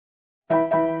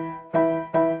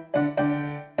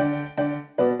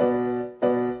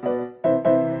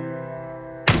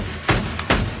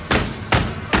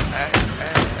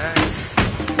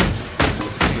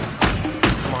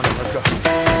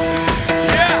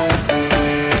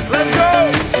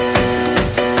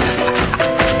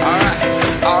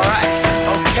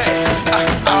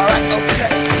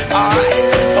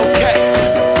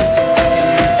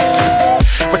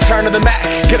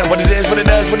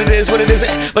is what it isn't.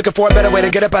 Looking for a better way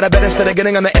to get up out of bed instead of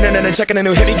getting on the internet and checking a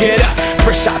new hit me. Get up,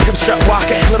 first shot, come strut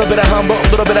walking. A little bit of humble, a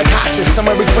little bit of cautious.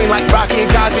 Somewhere between like Rocky and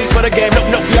Cosby's for the game.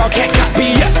 Nope, nope, y'all can't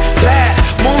copy yet. Bad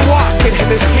moonwalking, and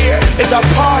this here is our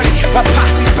party. My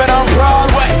posse's been on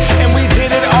Broadway, and we did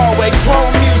it all way.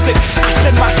 Grown music, I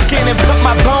shed my skin and put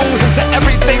my bones into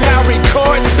everything I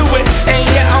record to it. And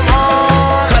yeah, I'm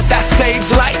on. Let that stage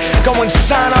light go and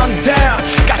shine on down.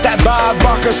 Got that Bob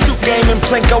Barker suit game and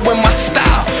Plinko in my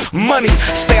style. Money,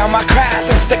 stay on my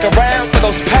craft and stick around for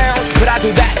those pounds. But I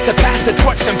do that to pass the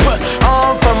torch and put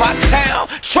on for my town.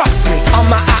 Trust me,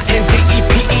 on my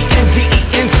INDEPENDENT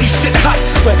shit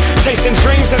hustling. Chasing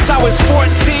dreams since I was 14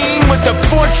 with the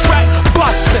 4-track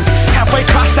bustin'. Halfway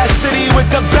across that city with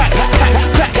the back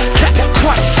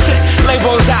question.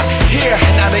 Labels out here,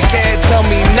 now they can't tell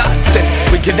me nothing.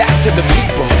 We give that to the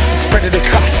people, spread it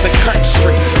across the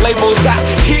country. Labels out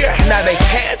here, now they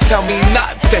can't tell me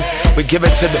nothing. We give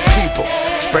it to the people,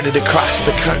 spread it across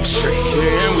the country.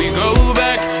 Here we go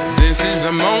back, this is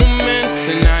the moment.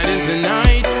 Tonight is the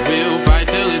night, we'll fight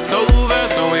till it's over.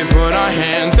 So we put our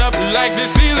hands up like the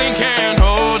ceiling can't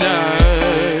hold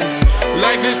us.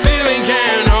 Like the ceiling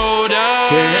can't hold us.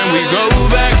 Here we go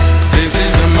back, this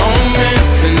is the moment.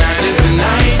 Tonight is the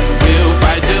night, we'll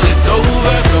fight till it's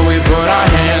over. So we put our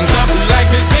hands up like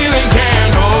the ceiling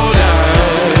can't hold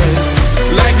us.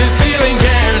 Like the ceiling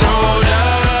can't hold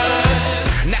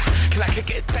us. Now, can I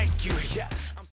kick it? Thank you, yeah.